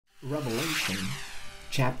Revelation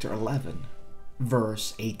chapter 11,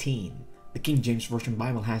 verse 18. The King James Version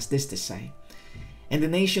Bible has this to say, "And the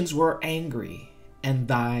nations were angry, and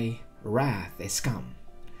thy wrath is come,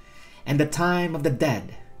 and the time of the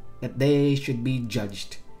dead, that they should be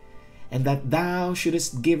judged, and that thou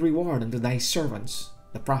shouldest give reward unto thy servants,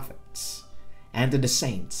 the prophets, and to the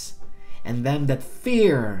saints, and them that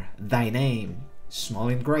fear thy name, small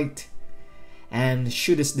and great, and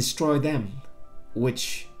shouldest destroy them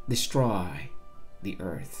which destroy the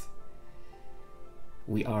earth."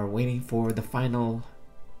 We are waiting for the final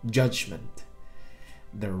judgment,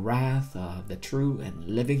 the wrath of the true and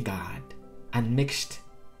living God, unmixed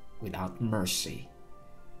without mercy.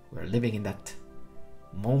 We're living in that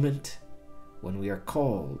moment when we are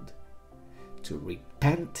called to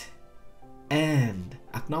repent and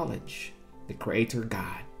acknowledge the Creator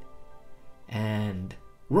God and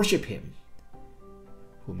worship Him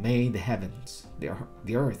who made the heavens,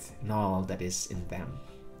 the earth, and all that is in them.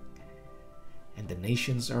 And the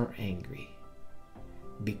nations are angry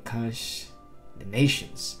because the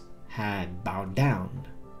nations had bowed down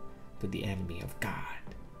to the enemy of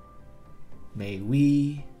God. May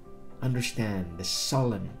we understand the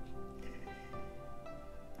solemn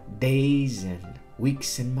days and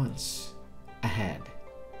weeks and months ahead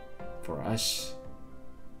for us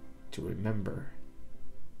to remember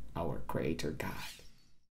our Creator God.